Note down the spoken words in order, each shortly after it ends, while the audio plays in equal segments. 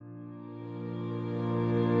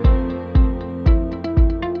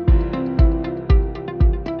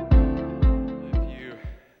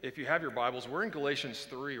have your Bibles, we're in Galatians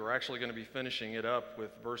 3. We're actually going to be finishing it up with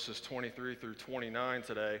verses 23 through 29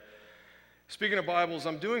 today. Speaking of Bibles,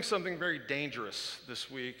 I'm doing something very dangerous this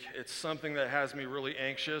week. It's something that has me really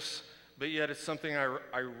anxious, but yet it's something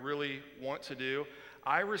I really want to do.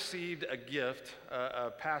 I received a gift,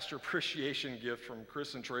 a pastor appreciation gift from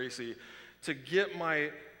Chris and Tracy to get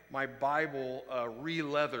my Bible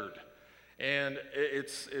re-leathered. And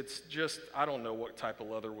it's just, I don't know what type of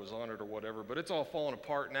leather was on it or whatever, but it's all falling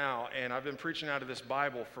apart now. And I've been preaching out of this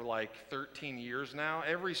Bible for like 13 years now.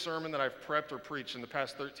 Every sermon that I've prepped or preached in the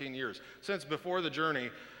past 13 years, since before the journey,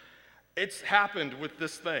 it's happened with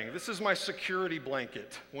this thing. This is my security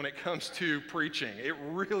blanket when it comes to preaching. It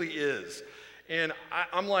really is. And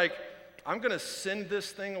I'm like, I'm going to send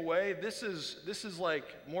this thing away. This is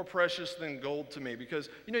like more precious than gold to me because,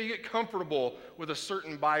 you get comfortable with a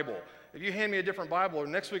certain Bible. If you hand me a different Bible, or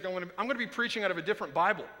next week I'm going to be preaching out of a different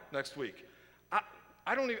Bible next week.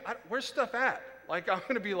 Where's stuff at? Like, I'm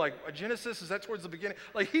going to be like, Genesis, is that towards the beginning?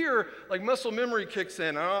 Like here, like muscle memory kicks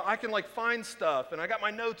in. I can like find stuff, and I got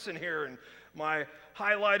my notes in here, and my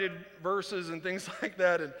highlighted verses and things like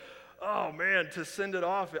that, and oh man, to send it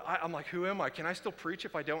off, I'm like, who am I? Can I still preach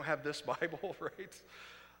if I don't have this Bible, right?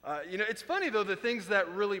 It's funny though, the things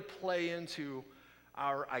that really play into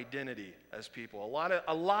our identity as people.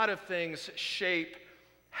 A lot of things shape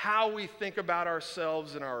how we think about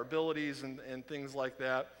ourselves and our abilities and things like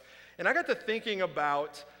that. And I got to thinking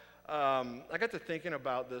about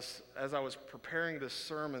this as I was preparing this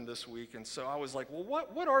sermon this week. And so I was like, well,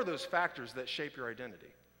 what are those factors that shape your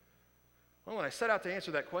identity? Well, when I set out to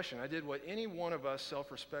answer that question, I did what any one of us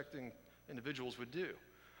self-respecting individuals would do.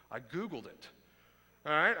 I Googled it.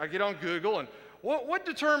 All right, I get on Google, and what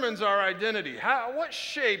determines our identity? What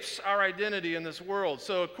shapes our identity in this world?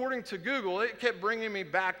 So according to Google, it kept bringing me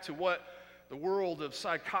back to what the world of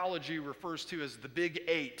psychology refers to as the Big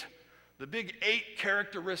Eight. The Big Eight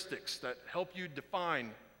characteristics that help you define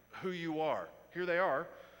who you are. Here they are.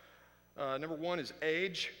 Number one is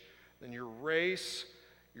age, then your race,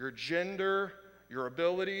 your gender, your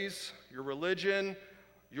abilities, your religion,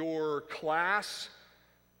 your class,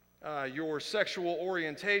 your sexual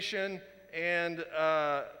orientation, and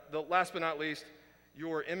the last but not least,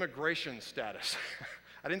 your immigration status.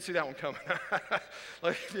 I didn't see that one coming.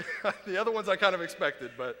 Like the other ones I kind of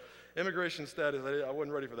expected, but immigration status, I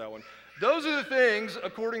wasn't ready for that one. Those are the things,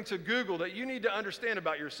 according to Google, that you need to understand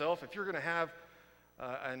about yourself if you're going to have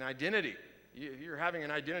an identity. You're having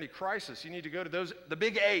an identity crisis. You need to go to the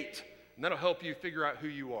Big Eight, and that'll help you figure out who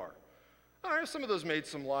you are. All right, some of those made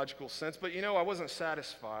some logical sense, but I wasn't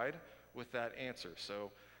satisfied with that answer, so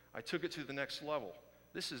I took it to the next level.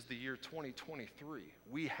 This is the year 2023.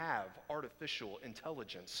 We have artificial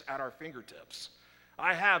intelligence at our fingertips.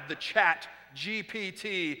 I have the Chat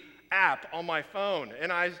GPT app on my phone,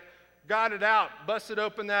 and I got it out, busted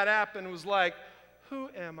open that app, and was like, who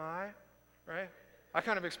am I, right? I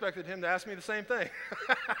kind of expected him to ask me the same thing.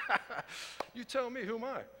 You tell me, who am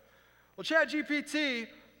I? Well, Chat GPT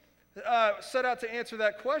set out to answer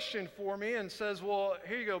that question for me and says, well,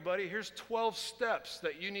 here you go, buddy. Here's 12 steps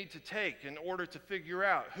that you need to take in order to figure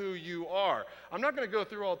out who you are. I'm not going to go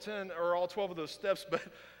through all 10 or all 12 of those steps, but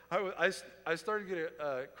I started to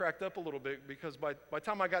get cracked up a little bit because by the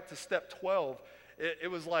time I got to step 12, it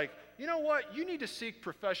was like, you know what? You need to seek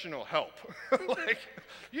professional help. Like,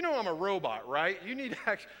 I'm a robot, right? You need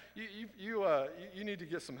you need to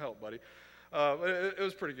get some help, buddy. It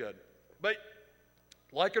was pretty good. But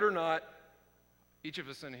like it or not, each of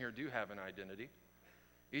us in here do have an identity.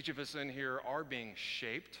 Each of us in here are being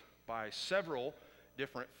shaped by several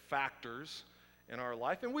different factors in our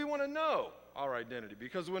life, and we want to know our identity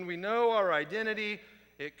because when we know our identity,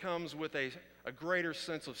 it comes with a greater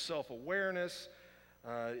sense of self-awareness.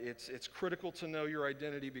 It's critical to know your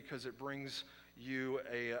identity because it brings you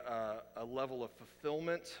a level of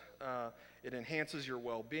fulfillment. It enhances your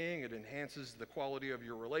well-being. It enhances the quality of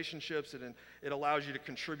your relationships. It allows you to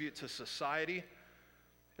contribute to society.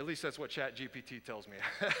 At least that's what ChatGPT tells me.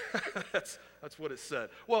 That's what it said.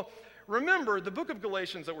 Well, remember, the book of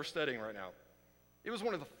Galatians that we're studying right now, it was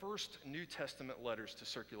one of the first New Testament letters to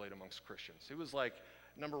circulate amongst Christians. It was like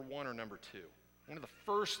number 1 or number 2. One of the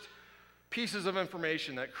first pieces of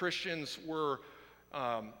information that Christians were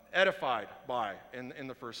edified by in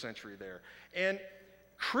the first century there. And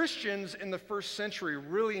Christians in the first century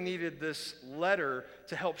really needed this letter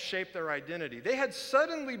to help shape their identity. They had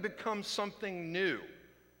suddenly become something new.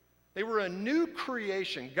 They were a new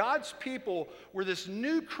creation. God's people were this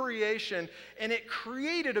new creation, and it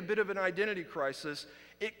created a bit of an identity crisis.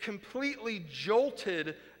 It completely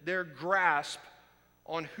jolted their grasp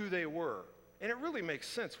on who they were. And it really makes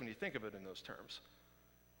sense when you think of it in those terms.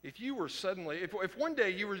 If you were suddenly, if one day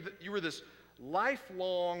you were this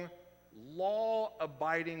lifelong,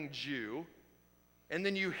 law-abiding Jew, and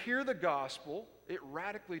then you hear the gospel, it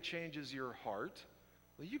radically changes your heart,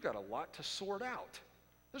 well, you got a lot to sort out.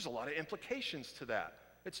 There's a lot of implications to that.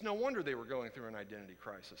 It's no wonder they were going through an identity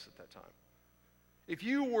crisis at that time. If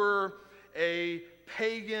you were a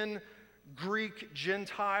pagan Greek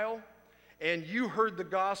Gentile, and you heard the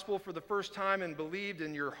gospel for the first time and believed,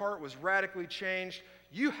 and your heart was radically changed,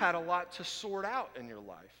 you had a lot to sort out in your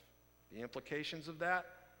life. The implications of that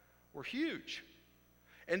were huge.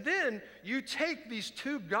 And then you take these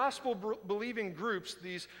two gospel-believing groups,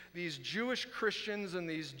 these Jewish Christians and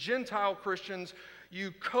these Gentile Christians,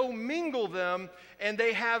 you commingle them, and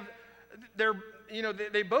they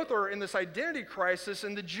both are in this identity crisis,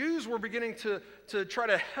 and the Jews were beginning to try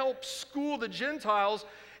to help school the Gentiles,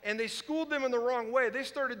 and they schooled them in the wrong way. They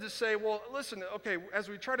started to say, well, listen, okay, as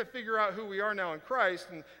we try to figure out who we are now in Christ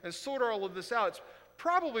and sort all of this out, it's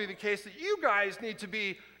probably the case that you guys need to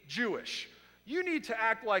be Jewish. You need to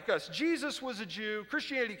act like us. Jesus was a Jew.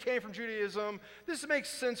 Christianity came from Judaism. This makes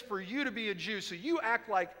sense for you to be a Jew, so you act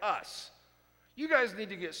like us. You guys need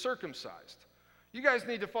to get circumcised. You guys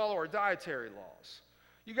need to follow our dietary laws.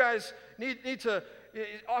 You guys need to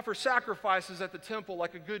offer sacrifices at the temple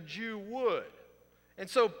like a good Jew would. And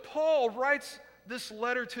so Paul writes this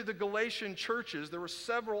letter to the Galatian churches. There were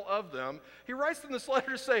several of them. He writes them this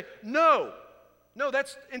letter to say, no,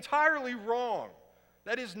 that's entirely wrong.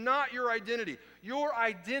 That is not your identity. Your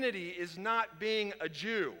identity is not being a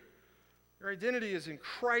Jew. Your identity is in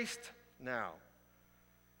Christ now.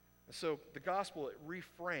 And so the gospel, it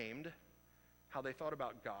reframed how they thought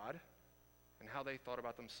about God and how they thought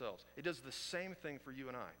about themselves. It does the same thing for you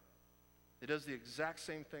and I. It does the exact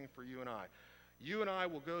same thing for you and I. You and I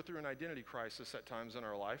will go through an identity crisis at times in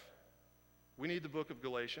our life. We need the book of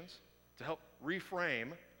Galatians to help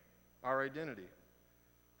reframe our identity.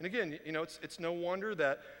 And again, it's no wonder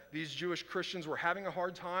that these Jewish Christians were having a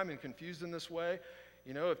hard time and confused in this way.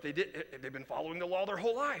 If they've been following the law their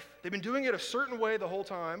whole life. They've been doing it a certain way the whole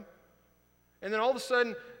time. And then all of a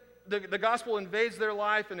sudden, the gospel invades their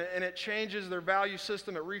life and it changes their value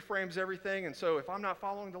system. It reframes everything. And so if I'm not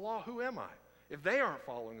following the law, who am I? If they aren't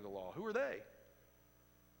following the law, who are they?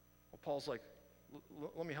 Well, Paul's like,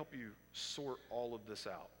 let me help you sort all of this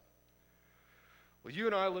out. Well, you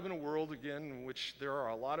and I live in a world, again, in which there are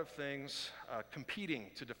a lot of things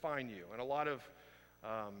competing to define you, and a lot of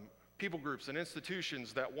people groups and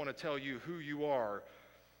institutions that want to tell you who you are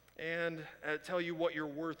and tell you what your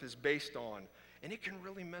worth is based on. And it can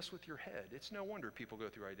really mess with your head. It's no wonder people go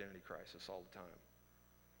through identity crisis all the time.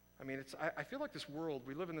 I mean, I feel like this world,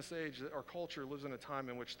 we live in this age, our culture lives in a time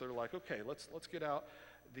in which they're like, okay, let's get out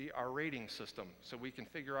our rating system so we can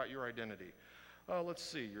figure out your identity. Let's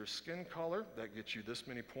see, your skin color, that gets you this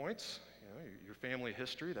many points. Your family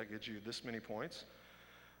history, that gets you this many points.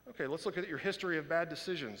 Okay, let's look at your history of bad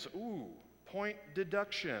decisions. Ooh, point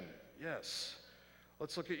deduction, yes.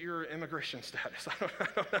 Let's look at your immigration status.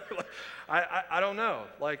 I don't know.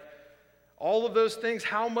 Like, all of those things,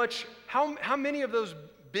 how many of those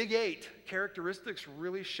big 8 characteristics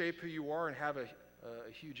really shape who you are and have a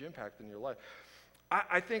huge impact in your life?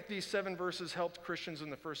 I think these 7 verses helped Christians in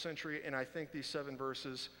the first century, and I think these 7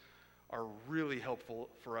 verses are really helpful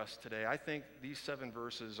for us today. I think these 7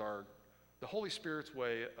 verses are the Holy Spirit's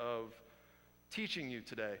way of teaching you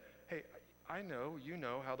today. Hey, I know, you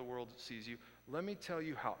know how the world sees you. Let me tell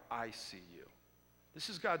you how I see you. This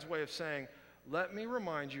is God's way of saying, let me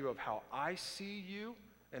remind you of how I see you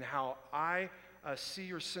and how I see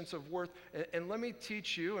your sense of worth. And let me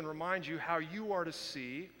teach you and remind you how you are to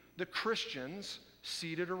see the Christians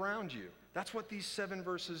seated around you. That's what these 7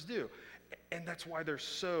 verses do. And that's why they're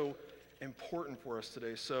so important for us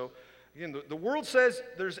today. So, again, the world says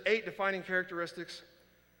there's 8 defining characteristics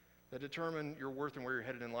that determine your worth and where you're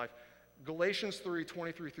headed in life. Galatians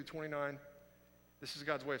 3:23 through 29, this is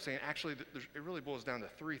God's way of saying, actually, it really boils down to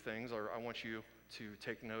 3 things I want you to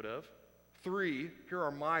take note of. 3, here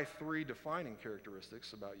are my 3 defining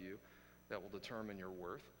characteristics about you that will determine your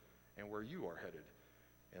worth and where you are headed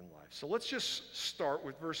in life. So let's just start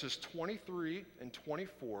with verses 23 and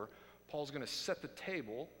 24. Paul's going to set the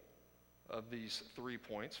table of these 3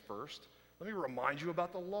 points first. Let me remind you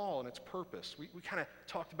about the law and its purpose. We kind of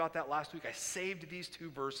talked about that last week. I saved these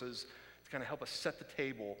 2 verses to kind of help us set the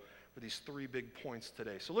table for these 3 big points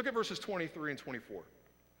today. So look at verses 23 and 24.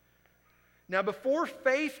 Now, before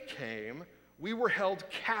faith came, we were held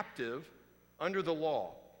captive under the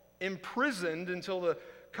law, imprisoned until the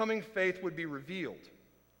coming faith would be revealed.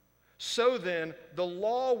 So then, the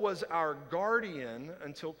law was our guardian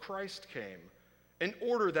until Christ came, in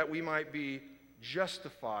order that we might be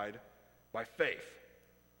justified by faith.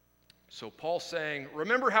 So Paul's saying,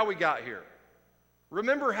 remember how we got here.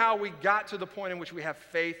 Remember how we got to the point in which we have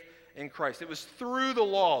faith in Christ. It was through the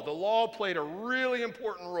law. The law played a really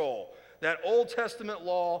important role. That Old Testament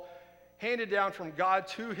law handed down from God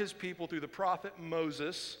to his people through the prophet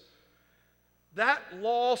Moses. That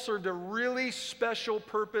law served a really special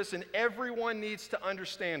purpose, and everyone needs to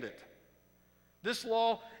understand it. This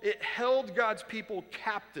law, it held God's people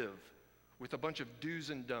captive with a bunch of do's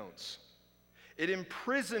and don'ts. It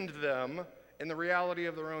imprisoned them in the reality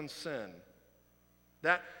of their own sin.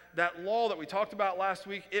 That law that we talked about last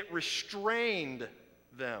week, it restrained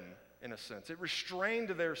them in a sense. It restrained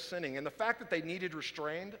their sinning. And the fact that they needed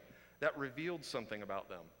restrained, that revealed something about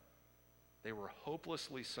them. They were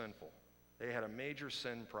hopelessly sinful. They had a major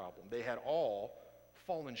sin problem. They had all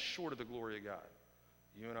fallen short of the glory of God.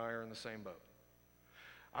 You and I are in the same boat.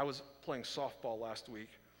 I was playing softball last week,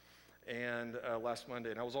 and last Monday,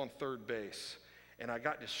 and I was on third base. And I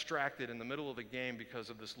got distracted in the middle of the game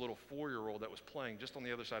because of this little 4-year-old that was playing just on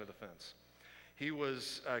the other side of the fence. He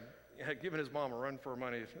was giving his mom a run for her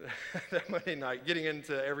money that Monday night, getting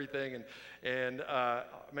into everything and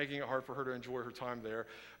making it hard for her to enjoy her time there.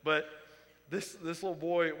 But this little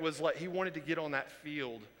boy was like, he wanted to get on that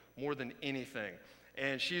field more than anything.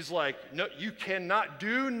 And she's like, no, you cannot,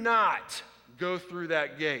 do not go through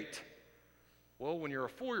that gate. Well, when you're a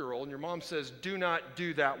 4-year-old and your mom says, do not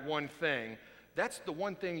do that one thing, that's the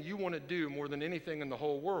one thing you want to do more than anything in the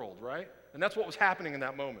whole world, right? And that's what was happening in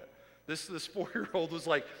that moment. This 4-year-old was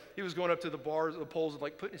like, he was going up to the bars, the poles, and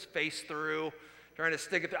like putting his face through, trying to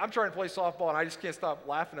stick it through. I'm trying to play softball, and I just can't stop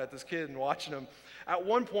laughing at this kid and watching him. At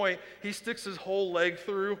one point, he sticks his whole leg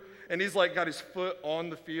through, and he's like got his foot on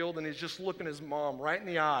the field, and he's just looking his mom right in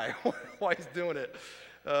the eye while he's doing it.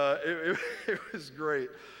 It was great.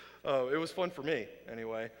 It was fun for me,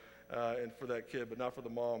 anyway, and for that kid, but not for the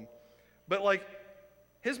mom. But like,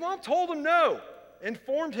 his mom told him no,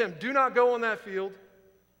 informed him, do not go on that field.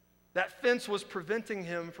 That fence was preventing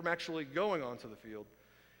him from actually going onto the field.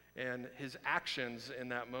 And his actions in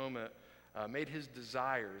that moment made his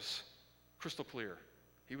desires crystal clear.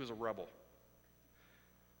 He was a rebel.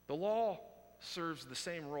 The law serves the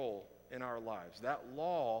same role in our lives. That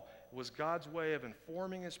law was God's way of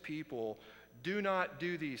informing his people, do not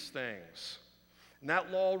do these things. And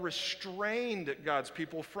that law restrained God's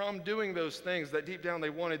people from doing those things that deep down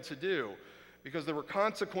they wanted to do because there were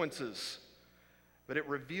consequences. But it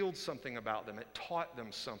revealed something about them. It taught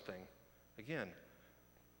them something. Again,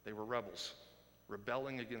 they were rebels,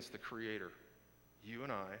 rebelling against the Creator. You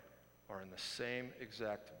and I are in the same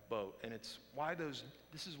exact boat. And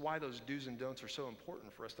this is why those do's and don'ts are so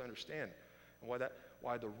important for us to understand. And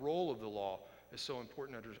why the role of the law is so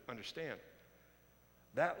important to understand.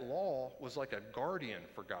 That law was like a guardian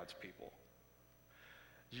for God's people.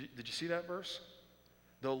 Did you see that verse?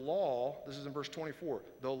 The law, this is in verse 24,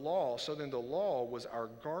 the law was our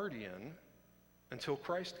guardian until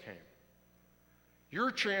Christ came.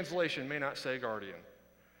 Your translation may not say guardian.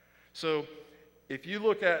 So if you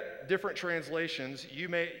look at different translations,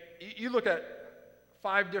 you look at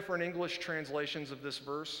 5 different English translations of this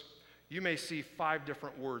verse, you may see 5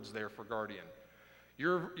 different words there for guardian.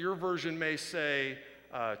 Your version may say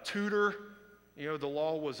tutor, the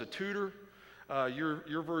law was a tutor.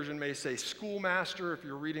 Your version may say schoolmaster if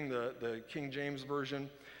you're reading the King James Version.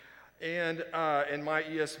 And my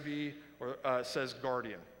ESV says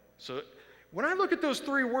guardian. So when I look at those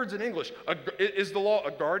 3 words in English, is the law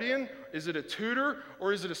a guardian? Is it a tutor?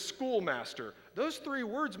 Or is it a schoolmaster? Those 3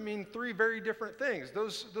 words mean 3 very different things.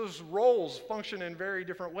 Those roles function in very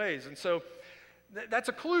different ways. And so that's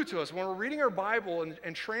a clue to us. When we're reading our Bible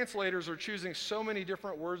and translators are choosing so many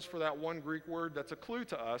different words for that one Greek word, that's a clue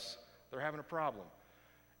to us they're having a problem.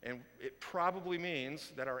 And it probably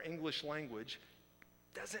means that our English language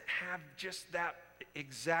doesn't have just that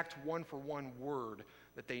exact one-for-one word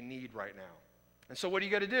that they need right now. And so what do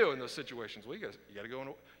you got to do in those situations? Well, you got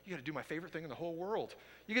to do my favorite thing in the whole world.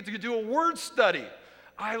 You get to do a word study.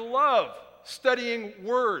 I love studying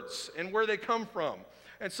words and where they come from.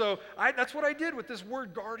 And so that's what I did with this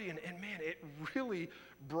word guardian. And man, it really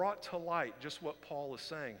brought to light just what Paul is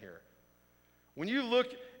saying here. When you look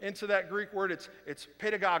into that Greek word, it's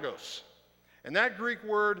pedagogos. And that Greek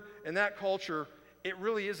word in that culture, it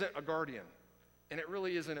really isn't a guardian. And it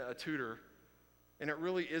really isn't a tutor. And it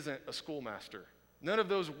really isn't a schoolmaster. None of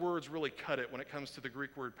those words really cut it when it comes to the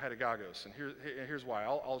Greek word pedagogos. And here's why.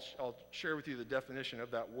 I'll share with you the definition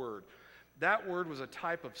of that word. That word was it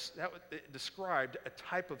described a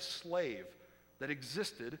type of slave that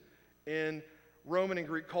existed in Roman and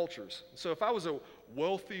Greek cultures. So if I was a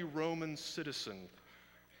wealthy Roman citizen,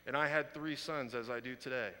 and I had 3 sons as I do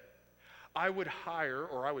today, I would hire,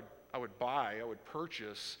 or I would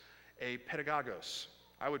purchase a pedagogos.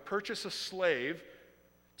 I would purchase a slave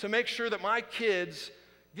to make sure that my kids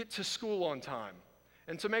get to school on time,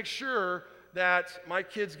 and to make sure that my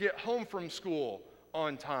kids get home from school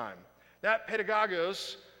on time. That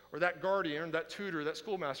pedagogos, or that guardian, that tutor, that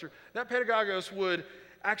schoolmaster, that pedagogos would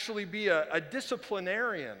actually be a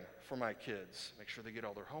disciplinarian for my kids. Make sure they get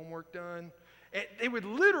all their homework done. And they would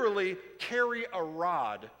literally carry a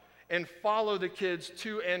rod and follow the kids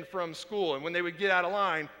to and from school. And when they would get out of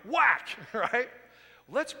line, whack, right?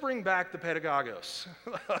 Let's bring back the pedagogos.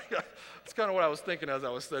 That's kind of what I was thinking as I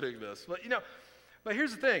was studying this. But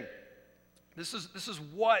here's the thing. This is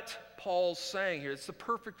what Paul's saying here. It's the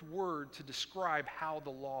perfect word to describe how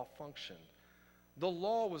the law functioned. The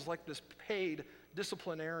law was like this paid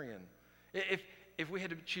disciplinarian. If we had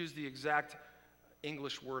to choose the exact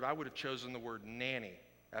English word, I would have chosen the word nanny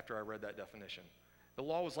after I read that definition. The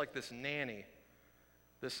law was like this nanny,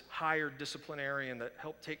 this hired disciplinarian that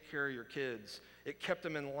helped take care of your kids. It kept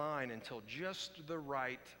them in line until just the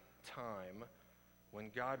right time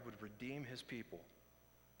when God would redeem his people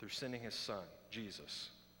through sending his son, Jesus.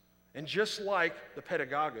 And just like the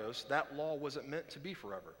pedagogos, that law wasn't meant to be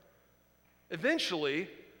forever. Eventually,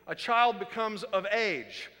 a child becomes of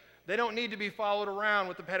age. They don't need to be followed around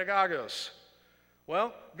with the pedagogos.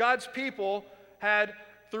 Well, God's people had,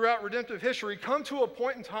 throughout redemptive history, come to a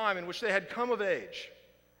point in time in which they had come of age.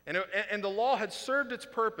 And the law had served its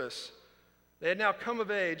purpose. They had now come of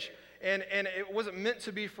age, and it wasn't meant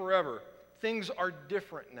to be forever. Things are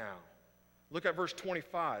different now. Look at verse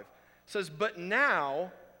 25. It says, "But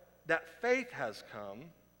now that faith has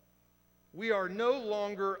come, we are no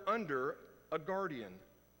longer under a guardian."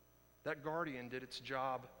 That guardian did its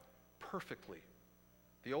job perfectly.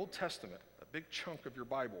 The Old Testament, a big chunk of your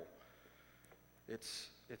Bible, it's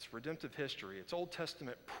redemptive history. It's Old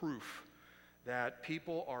Testament proof that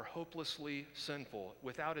people are hopelessly sinful.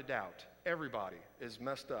 Without a doubt, everybody is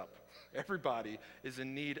messed up. Everybody is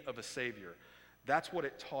in need of a Savior. That's what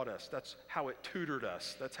it taught us. That's how it tutored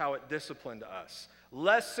us. That's how it disciplined us.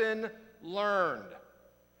 Lesson learned.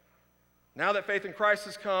 Now that faith in Christ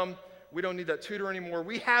has come, we don't need that tutor anymore.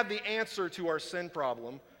 We have the answer to our sin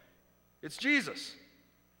problem. It's Jesus.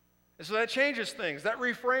 And so that changes things. That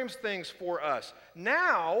reframes things for us.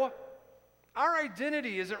 Now, our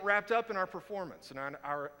identity isn't wrapped up in our performance and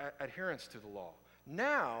our adherence to the law.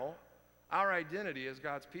 Now, our identity as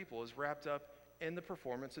God's people is wrapped up in the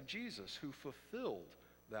performance of Jesus, who fulfilled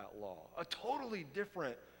that law. A totally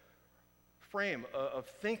different frame of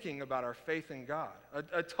thinking about our faith in God.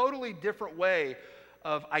 A totally different way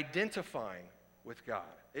of identifying with God.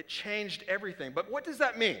 It changed everything. But what does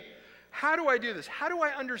that mean? How do I do this? How do I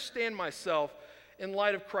understand myself in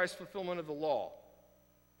light of Christ's fulfillment of the law?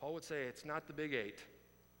 Paul would say it's not the big 8.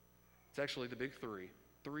 It's actually the big 3.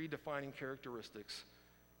 3 defining characteristics,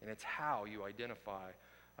 and it's how you identify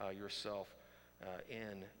yourself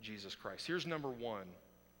in Jesus Christ. Here's number 1.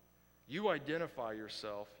 You identify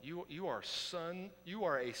yourself. You are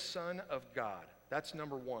a son of God. That's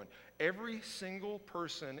number 1. Every single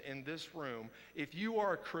person in this room, if you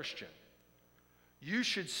are a Christian, you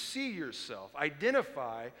should see yourself,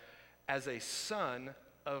 identify as a son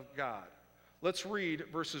of God. Let's read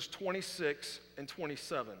verses 26 and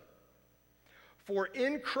 27. "For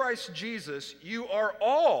in Christ Jesus you are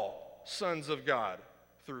all sons of God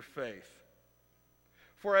through faith.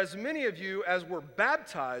 For as many of you as were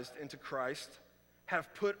baptized into Christ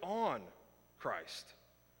have put on Christ."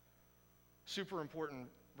 Super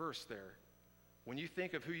important verse there. When you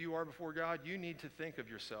think of who you are before God, you need to think of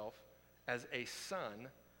yourself as a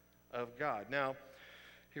son of God. Now,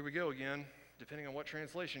 here we go again. Depending on what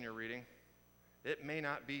translation you're reading, it may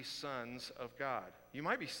not be sons of God. You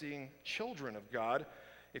might be seeing children of God.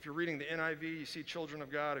 If you're reading the NIV, you see children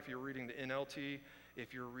of God. If you're reading the NLT,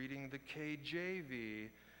 if you're reading the KJV,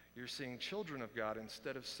 you're seeing children of God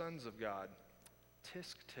instead of sons of God.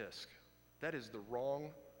 Tisk, tisk. That is the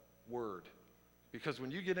wrong word. Because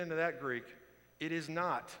when you get into that Greek, it is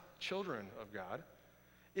not children of God.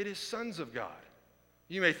 It is sons of God.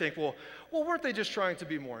 You may think, well, weren't they just trying to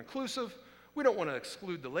be more inclusive? We don't want to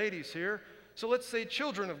exclude the ladies here. So let's say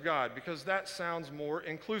children of God, because that sounds more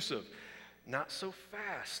inclusive. Not so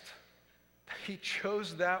fast. He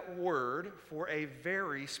chose that word for a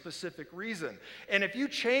very specific reason. And if you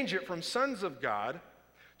change it from sons of God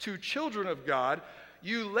to children of God,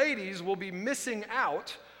 you ladies will be missing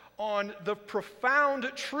out on the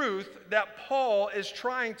profound truth that Paul is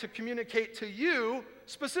trying to communicate to you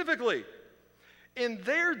specifically. In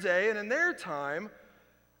their day and in their time,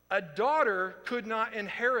 a daughter could not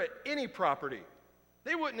inherit any property.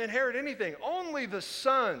 They wouldn't inherit anything. Only the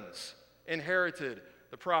sons inherited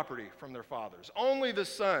the property from their fathers. Only the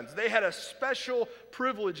sons. They had a special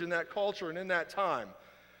privilege in that culture and in that time.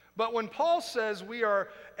 But when Paul says we are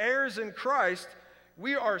heirs in Christ,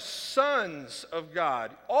 we are sons of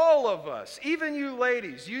God. All of us, even you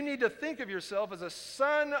ladies, you need to think of yourself as a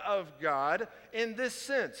son of God in this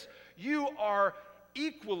sense. You are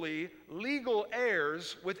equally legal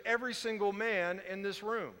heirs with every single man in this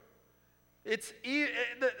room. It's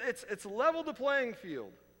leveled the playing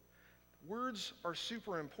field. Words are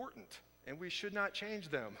super important, and we should not change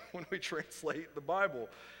them when we translate the Bible.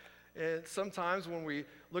 And sometimes when we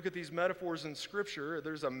look at these metaphors in Scripture,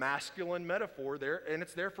 there's a masculine metaphor there, and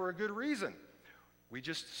it's there for a good reason. We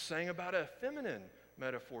just sang about a feminine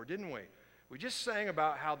metaphor, didn't we? We just sang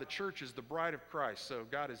about how the church is the bride of Christ, so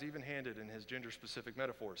God is even-handed in his gender-specific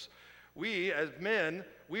metaphors. We, as men,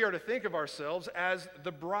 we are to think of ourselves as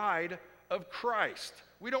the bride of Christ.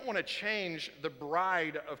 We don't want to change the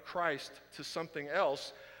bride of Christ to something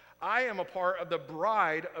else. I am a part of the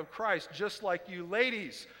bride of Christ, just like you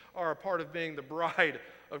ladies are a part of being the bride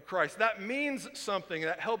of Christ. That means something.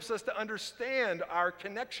 That helps us to understand our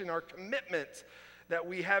connection, our commitment that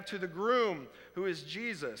we have to the groom who is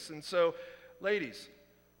Jesus. And so, ladies,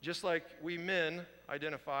 just like we men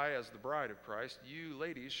identify as the bride of Christ, you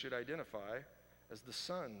ladies should identify as the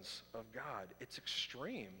sons of God. It's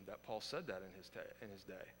extreme that Paul said that in his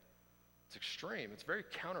day. It's extreme. It's very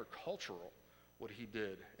countercultural what he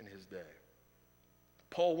did in his day.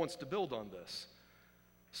 Paul wants to build on this.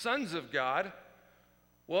 Sons of God,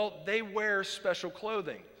 well, they wear special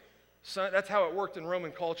clothing. That's how it worked in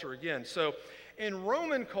Roman culture again. So in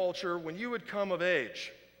Roman culture, when you would come of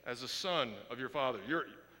age as a son of your father,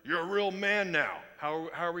 you're a real man now. How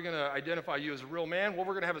are we going to identify you as a real man? Well,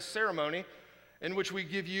 we're going to have a ceremony in which we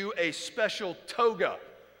give you a special toga.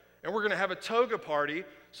 And we're going to have a toga party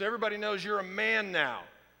so everybody knows you're a man now.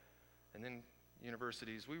 And then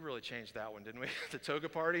universities, we really changed that one, didn't we? The toga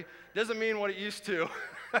party doesn't mean what it used to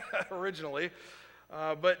originally,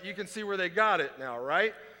 but you can see where they got it now,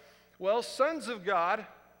 right? Well, sons of God,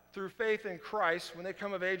 through faith in Christ, when they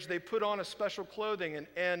come of age, they put on a special clothing.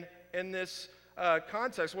 And in this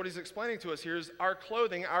context, what he's explaining to us here is our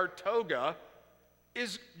clothing, our toga,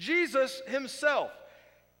 is Jesus himself.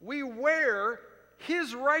 We wear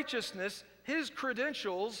his righteousness, his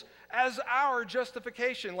credentials, as our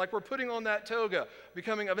justification, like we're putting on that toga,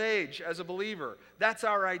 becoming of age as a believer. That's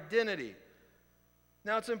our identity.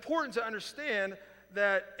 Now, it's important to understand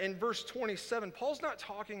that in verse 27, Paul's not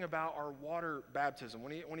talking about our water baptism.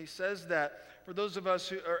 When he says that for those of us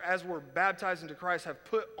who, or as we're baptized into Christ, have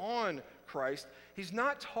put on Christ, he's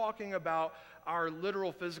not talking about our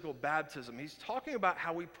literal physical baptism. He's talking about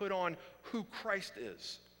how we put on who Christ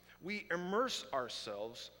is. We immerse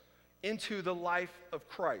ourselves into the life of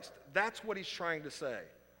Christ. That's what he's trying to say.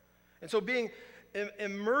 And so being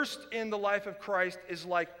immersed in the life of Christ is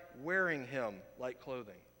like wearing him like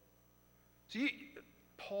clothing. So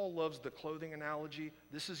Paul loves the clothing analogy.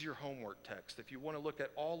 This is your homework text. If you want to look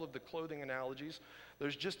at all of the clothing analogies,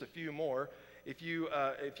 there's just a few more. If you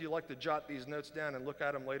like to jot these notes down and look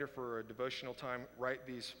at them later for a devotional time, write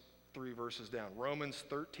these 3 verses down. Romans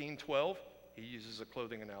 13:12, he uses a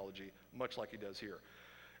clothing analogy, much like he does here.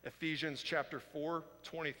 Ephesians chapter 4,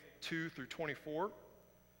 22 through 24,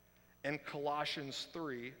 and Colossians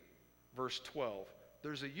 3, verse 12.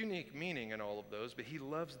 There's a unique meaning in all of those, but he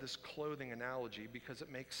loves this clothing analogy because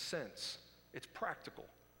it makes sense. It's practical.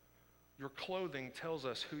 Your clothing tells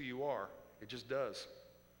us who you are. It just does.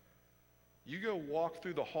 You go walk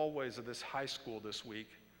through the hallways of this high school this week,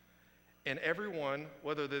 and everyone,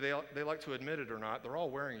 whether they like to admit it or not, they're all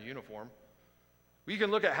wearing a uniform. You can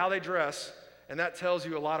look at how they dress, and that tells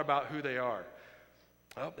you a lot about who they are.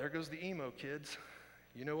 Oh, there goes the emo kids.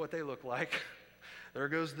 You know what they look like. There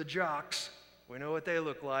goes the jocks. We know what they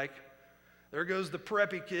look like. There goes the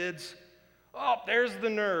preppy kids. Oh, there's the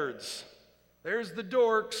nerds. There's the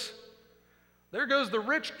dorks. There goes the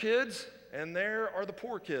rich kids, and there are the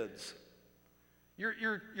poor kids.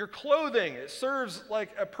 Your clothing, it serves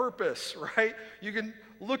like a purpose, right? You can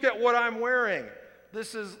look at what I'm wearing.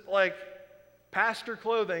 This is like pastor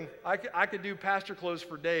clothing. I could do pastor clothes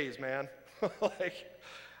for days, man.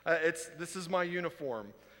 This is my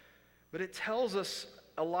uniform. But it tells us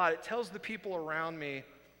a lot. It tells the people around me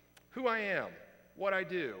who I am, what I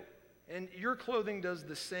do. And your clothing does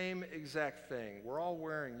the same exact thing. We're all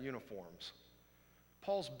wearing uniforms.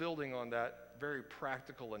 Paul's building on that very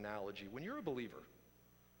practical analogy. When you're a believer,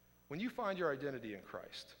 when you find your identity in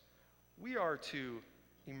Christ, we are to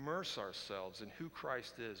immerse ourselves in who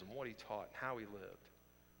Christ is and what he taught and how he lived.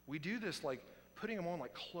 We do this like putting him on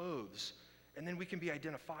like clothes and then we can be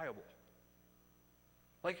identifiable.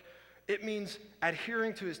 Like, it means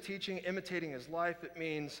adhering to his teaching, imitating his life. It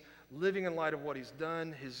means living in light of what he's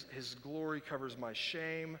done. His glory covers my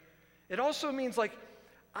shame. It also means, like,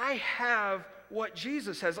 I have what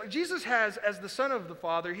Jesus has. Like, Jesus has, as the Son of the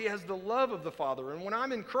Father, he has the love of the Father. And when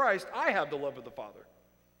I'm in Christ, I have the love of the Father.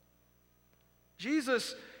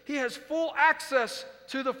 Jesus, he has full access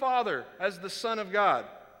to the Father as the Son of God.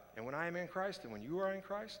 And when I am in Christ and when you are in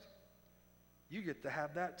Christ, you get to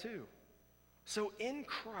have that too. So in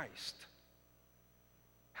Christ,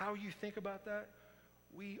 how you think about that,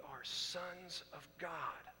 we are sons of God.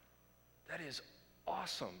 That is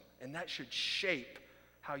awesome, and that should shape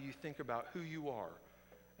how you think about who you are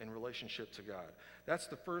in relationship to God. That's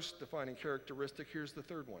the first defining characteristic. Here's the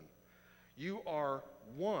third one. You are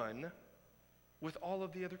one with all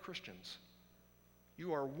of the other Christians.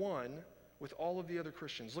 You are one with all of the other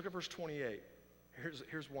Christians. Look at verse 28.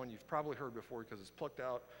 Here's one you've probably heard before because it's plucked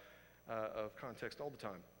out of context all the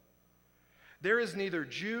time. There is neither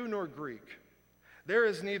Jew nor Greek. There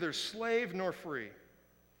is neither slave nor free.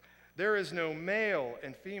 There is no male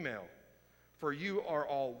and female, for you are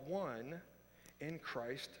all one in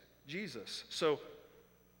Christ Jesus. So,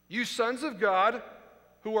 you sons of God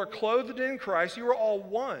who are clothed in Christ, you are all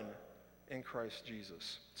one in Christ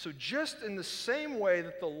Jesus. So just in the same way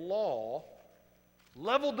that the law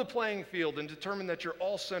leveled the playing field and determined that you're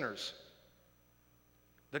all sinners,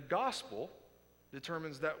 the gospel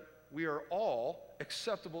determines that we are all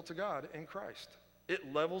acceptable to God in Christ.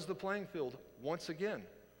 It levels the playing field once again.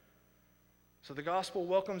 So the gospel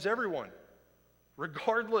welcomes everyone,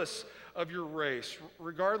 regardless of your race,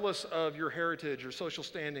 regardless of your heritage, your social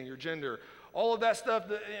standing, your gender, all of that stuff,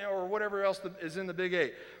 or whatever else that is in the Big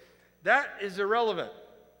Eight. That is irrelevant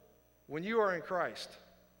when you are in Christ.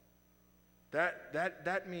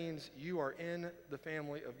 That means you are in the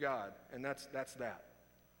family of God, and that's that.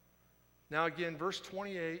 Now again, verse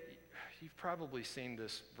 28, you've probably seen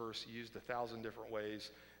this verse used 1,000 different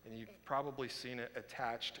ways, and you've probably seen it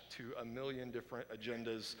attached to a million different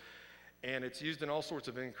agendas, and it's used in all sorts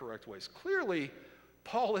of incorrect ways. Clearly,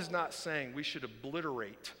 Paul is not saying we should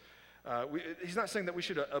obliterate. He's not saying that we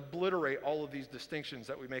should obliterate all of these distinctions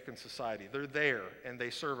that we make in society. They're there, and they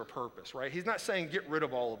serve a purpose, right? He's not saying get rid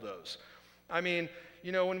of all of those. I mean,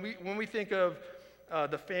 when we think of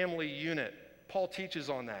the family unit, Paul teaches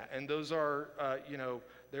on that, and those are,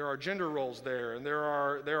 there are gender roles there, and there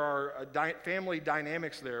are family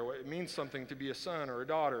dynamics there. It means something to be a son or a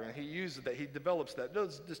daughter, and he uses that, he develops that.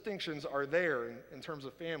 Those distinctions are there in terms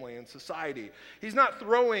of family and society. He's not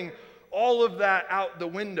throwing all of that out the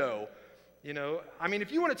window. I mean,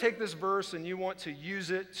 if you want to take this verse and you want to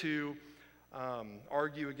use it to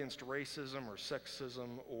argue against racism or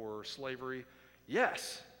sexism or slavery,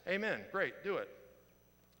 yes, amen, great, do it.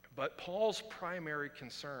 But Paul's primary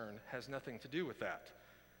concern has nothing to do with that.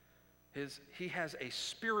 He has a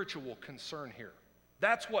spiritual concern here.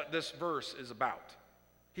 That's what this verse is about.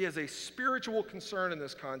 He has a spiritual concern in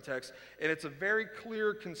this context, and it's a very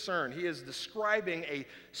clear concern. He is describing a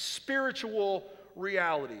spiritual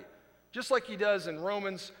reality, just like he does in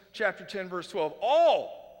Romans chapter 10, verse 12.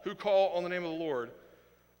 All who call on the name of the Lord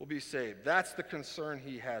will be saved. That's the concern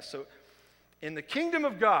he has. So in the kingdom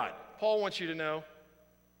of God, Paul wants you to know,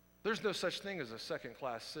 there's no such thing as a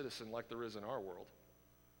second-class citizen like there is in our world.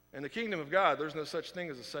 In the kingdom of God, there's no such thing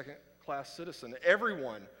as a second-class citizen.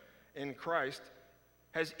 Everyone in Christ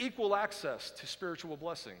has equal access to spiritual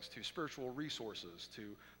blessings, to spiritual resources,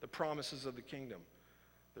 to the promises of the kingdom.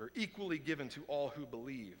 They're equally given to all who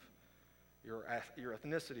believe. Your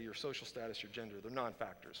ethnicity, your social status, your gender, they're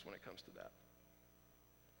non-factors when it comes to that.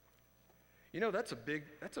 That's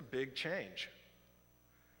a big change.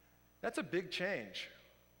 That's a big change.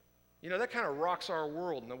 That kind of rocks our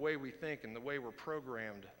world and the way we think and the way we're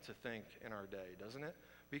programmed to think in our day, doesn't it?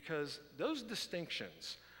 Because those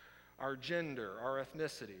distinctions, our gender, our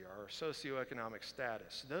ethnicity, our socioeconomic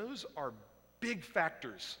status, those are big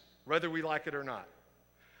factors, whether we like it or not.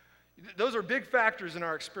 Those are big factors in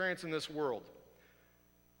our experience in this world.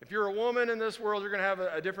 If you're a woman in this world, you're going to have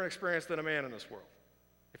a different experience than a man in this world.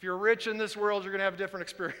 If you're rich in this world, you're going to have a different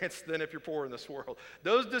experience than if you're poor in this world.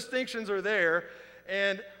 Those distinctions are there,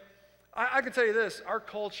 and I can tell you this, our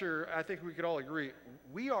culture, I think we could all agree,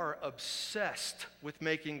 we are obsessed with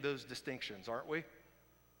making those distinctions, aren't we?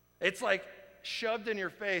 It's like shoved in your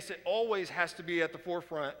face. It always has to be at the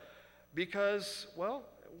forefront because, well,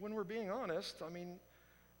 when we're being honest, I mean,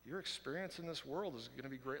 your experience in this world is going to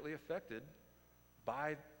be greatly affected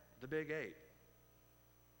by the Big Eight.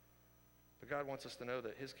 But God wants us to know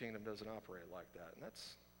that his kingdom doesn't operate like that, and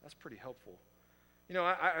that's pretty helpful.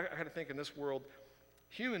 I kind of think in this world,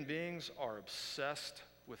 Human beings are obsessed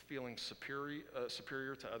with feeling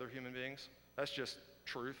superior to other human beings. That's just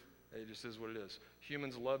truth. It just is what it is.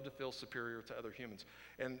 Humans love to feel superior to other humans.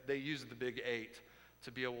 And they use the big 8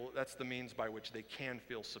 to be able, that's the means by which they can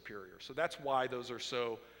feel superior. So that's why those are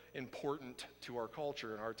so important to our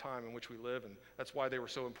culture and our time in which we live, and that's why they were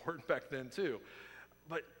so important back then too.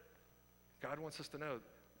 But God wants us to know,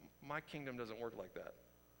 my kingdom doesn't work like that.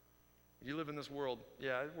 You live in this world,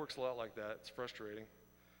 yeah, it works a lot like that. It's frustrating.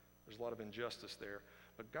 There's a lot of injustice there.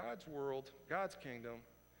 But God's world, God's kingdom,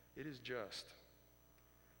 it is just.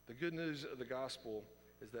 The good news of the gospel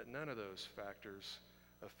is that none of those factors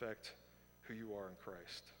affect who you are in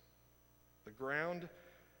Christ. The ground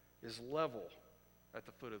is level at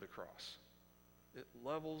the foot of the cross. It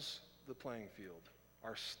levels the playing field.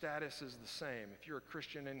 Our status is the same. If you're a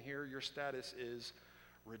Christian in here, your status is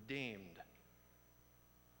redeemed.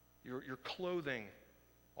 Your clothing,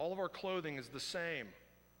 all of our clothing is the same.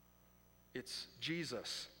 It's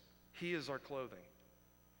Jesus. He is our clothing.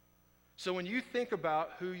 So when you think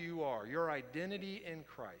about who you are, your identity in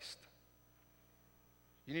Christ,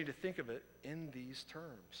 you need to think of it in these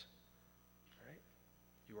terms. Right?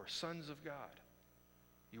 You are sons of God.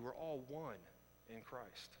 You are all one in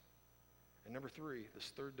Christ. And number 3,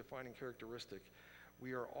 this third defining characteristic,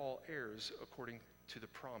 we are all heirs according to the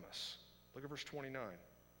promise. Look at verse 29.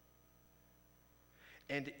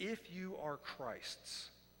 And if you are Christ's,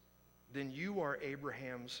 then you are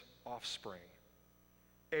Abraham's offspring,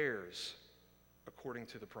 heirs according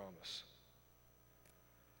to the promise.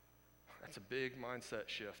 That's a big mindset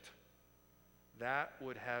shift. That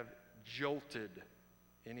would have jolted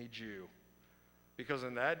any Jew. Because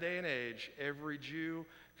in that day and age, every Jew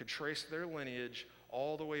could trace their lineage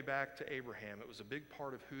all the way back to Abraham. It was a big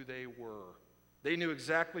part of who they were. They knew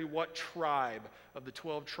exactly what tribe of the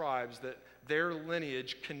 12 tribes that their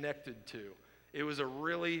lineage connected to. It was a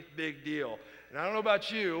really big deal. And I don't know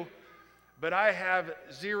about you, but I have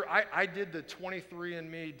zero. I did the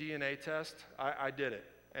 23andMe DNA test. I did it.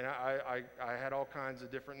 And I had all kinds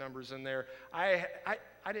of different numbers in there. I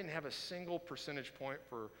didn't have a single percentage point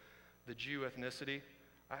for the Jew ethnicity.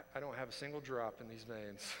 I don't have a single drop in these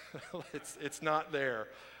veins. It's not there.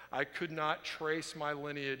 I could not trace my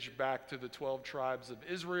lineage back to the 12 tribes of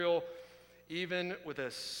Israel. Even with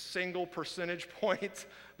a single percentage point,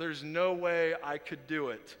 there's no way I could do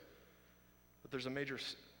it. But there's a major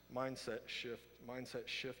mindset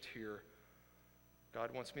shift here.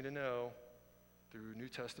 God wants me to know, through New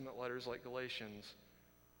Testament letters like Galatians,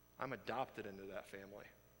 I'm adopted into that family.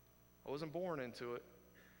 I wasn't born into it,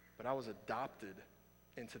 but I was adopted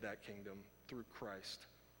into that kingdom through Christ.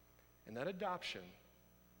 And that adoption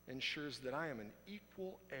ensures that I am an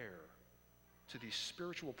equal heir to the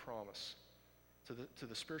spiritual promise, to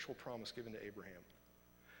the spiritual promise given to Abraham.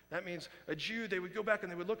 That means a Jew, they would go back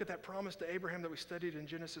and they would look at that promise to Abraham that we studied in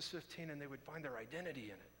Genesis 15, and they would find their identity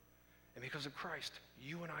in it. And because of Christ,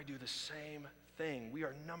 you and I do the same thing. We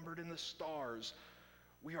are numbered in the stars.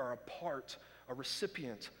 We are a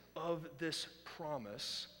recipient of this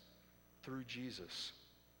promise through Jesus.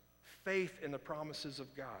 Faith in the promises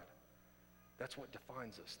of God. That's what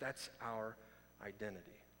defines us. That's our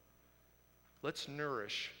identity. Let's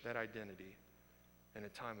nourish that identity in a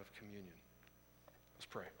time of communion. Let's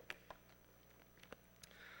pray.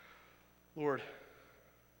 Lord,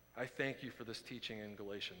 I thank you for this teaching in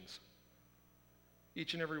Galatians.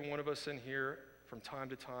 Each and every one of us in here, from time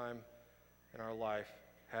to time in our life,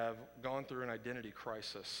 have gone through an identity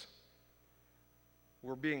crisis.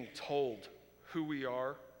 We're being told who we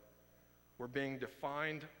are. We're being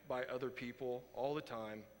defined by other people all the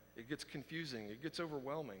time. It gets confusing. It gets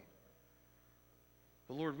overwhelming.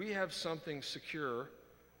 But Lord, we have something secure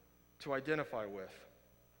to identify with.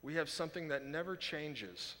 We have something that never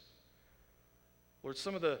changes. Lord,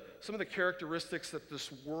 some of the characteristics that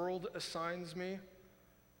this world assigns me,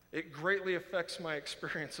 it greatly affects my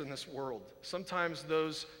experience in this world. Sometimes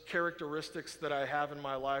those characteristics that I have in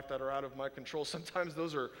my life that are out of my control, sometimes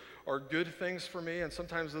those are good things for me, and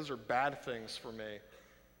sometimes those are bad things for me.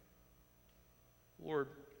 Lord,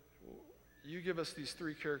 you give us these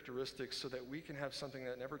 3 characteristics so that we can have something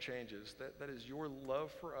that never changes. That is your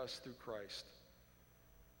love for us through Christ.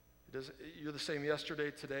 You're the same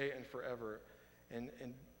yesterday, today, and forever. And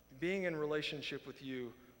being in relationship with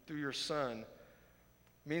you through your Son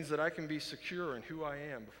means that I can be secure in who I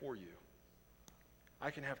am before you.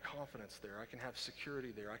 I can have confidence there. I can have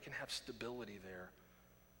security there. I can have stability there.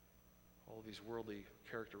 All these worldly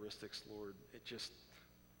characteristics, Lord, it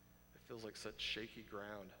feels like such shaky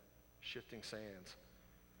ground, shifting sands.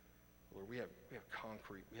 Lord, we have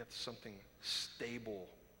concrete. We have something stable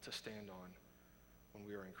to stand on when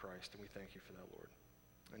we are in Christ, and we thank you for that, Lord.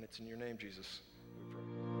 And it's in your name, Jesus, we pray.